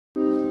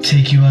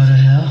Take you out of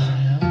hell,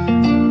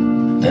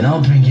 then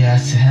I'll bring your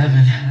ass to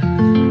heaven.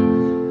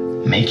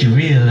 Make you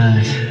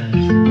realize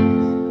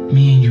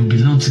me and you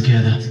belong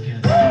together.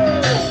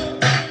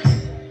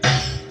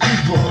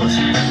 Good boys,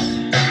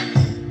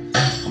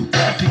 I'm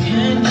Papi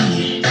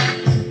Henry.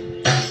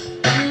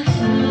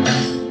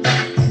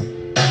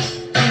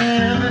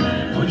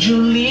 Yeah. Would you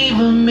leave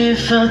him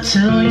if I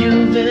tell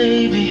you,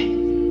 baby?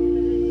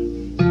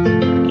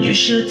 You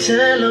should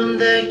tell him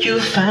that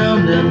you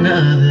found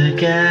another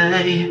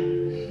guy,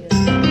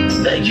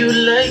 that you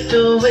like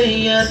the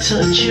way I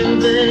touch you,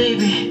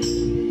 baby,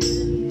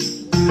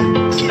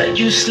 that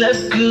you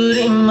slept good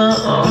in my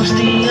arms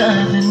the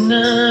other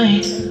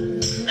night.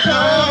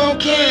 How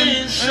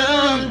can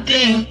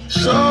something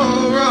so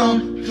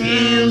wrong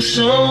feel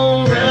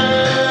so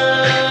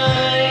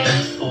right?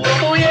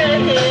 Oh yeah,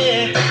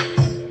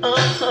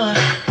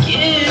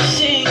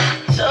 kissing,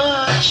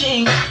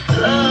 touching,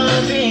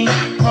 loving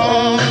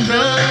all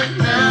the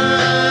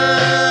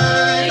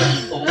night.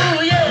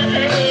 Oh yeah,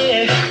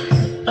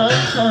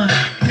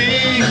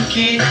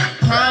 pinky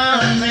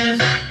promise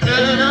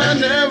that I'll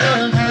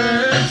never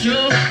hurt you.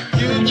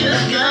 You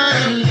just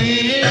gotta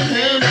leave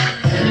him,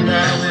 and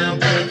I will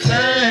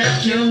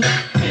protect you.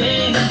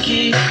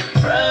 Pinky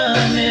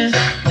promise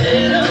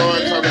that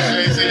I'll never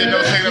hurt you.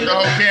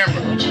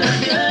 You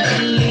just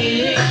gotta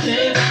leave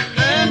him,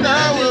 and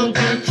I will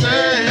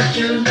protect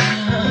you.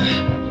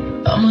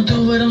 I'ma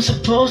do what I'm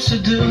supposed to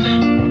do.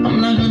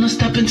 I'm not gonna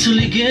stop until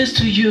he gets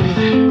to you.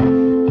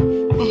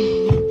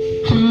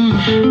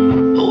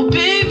 Oh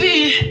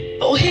baby,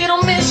 oh he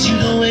don't miss you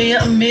the way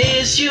I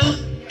miss you.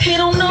 He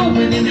don't know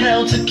when and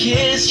how to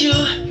kiss you.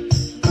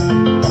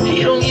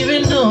 He don't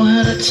even know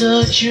how to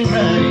touch you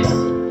right.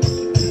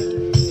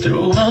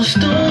 Throughout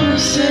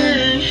storms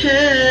and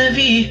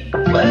heavy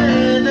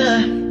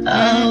weather,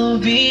 I'll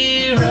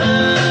be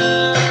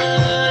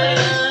right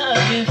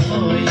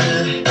for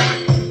you.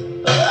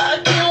 I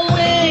can't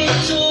wait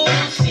to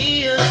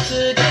see us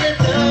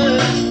together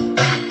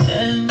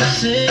and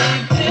say,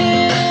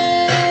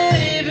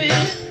 baby,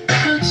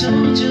 I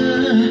told you,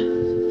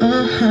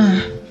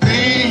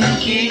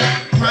 pinky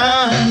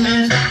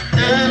promise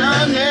that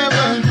I'll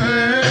never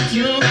hurt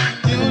you.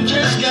 You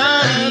just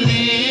gotta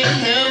leave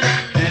him,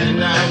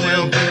 and I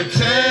will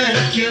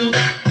protect you.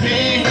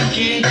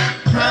 Pinky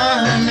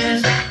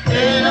promise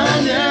that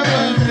I'll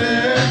never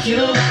hurt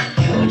you.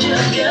 You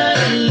just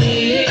gotta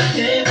leave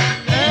him,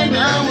 and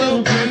I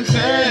will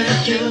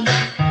protect you.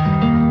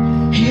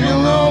 He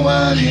don't know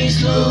what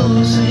he's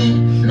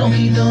losing. No,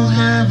 he don't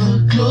have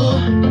a clue.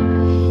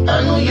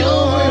 I know your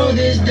world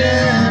is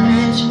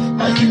damaged.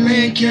 I can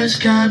make your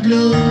sky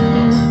blue.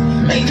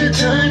 Make the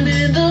time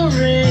in the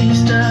rain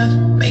stop.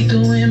 Make the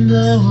wind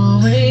blow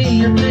away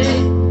your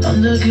pain.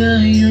 I'm the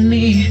guy you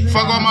need.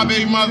 Fuck all my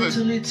baby mothers.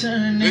 They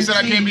said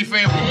I can't be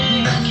faithful.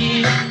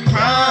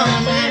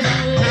 Promise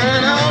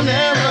that I'll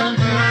never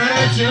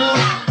hurt you.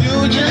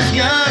 You just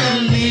gotta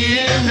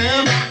leave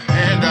him,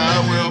 and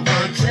I will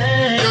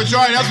protect. Yo,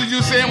 Jordan, that's what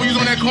you saying when you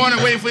was on that corner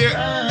waiting for you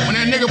when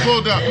that nigga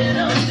pulled up.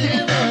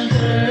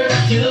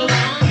 You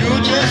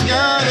just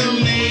gotta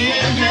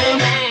leave him,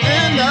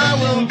 and I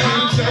will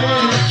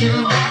protect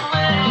you.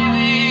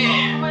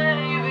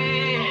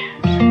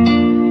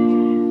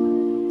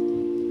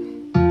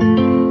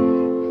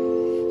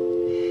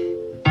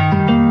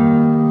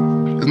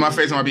 It's my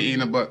face when I be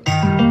eating a butt.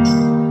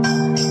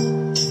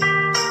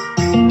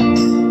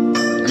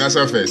 And that's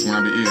her face when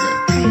I be eating it.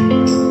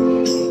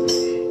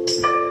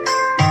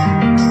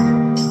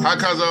 Hi,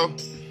 Cuzzo.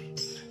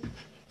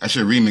 I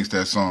should remix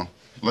that song.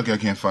 Lucky I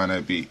can't find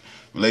that beat.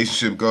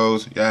 Relationship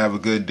goes, y'all have a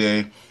good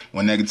day.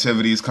 When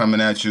negativity is coming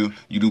at you,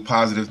 you do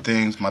positive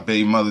things. My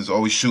baby mother's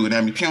always shooting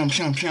at me. Pew,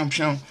 pew, pew,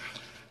 pew.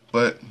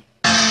 But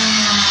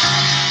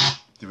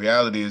the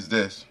reality is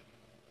this.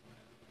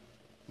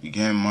 We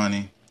getting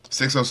money.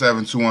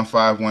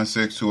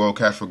 607-215-1620,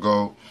 cash for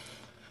gold.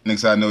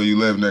 Niggas, I know you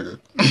live, nigga.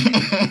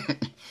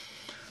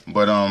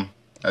 But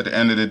at the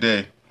end of the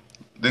day,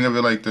 think of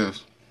it like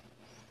this.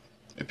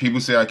 If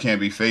people say I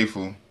can't be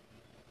faithful,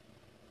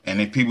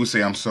 and if people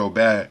say I'm so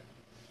bad,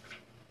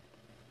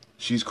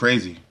 she's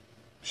crazy.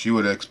 She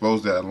would have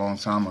exposed that a long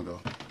time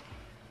ago.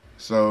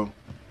 So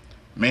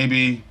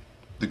maybe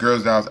the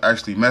girls that I was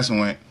actually messing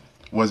with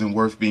wasn't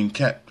worth being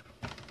kept.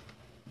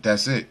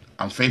 That's it.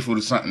 I'm faithful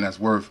to something that's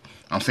worth.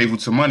 I'm faithful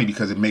to money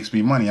because it makes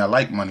me money. I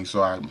like money,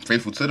 so I'm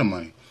faithful to the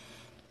money.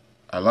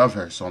 I love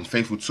her, so I'm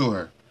faithful to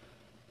her.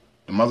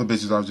 The mother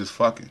bitches I was just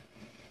fucking.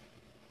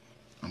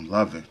 I'm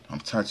loving, I'm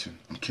touching,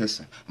 I'm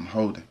kissing, I'm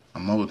holding,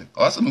 I'm molding.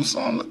 Oh, that's a new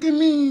song. Look at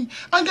me.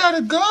 I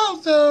gotta go,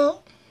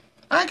 though.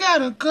 I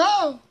gotta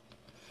go.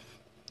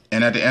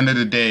 And at the end of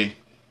the day,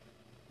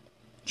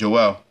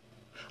 Joel,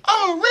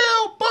 I'm a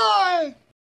real boy.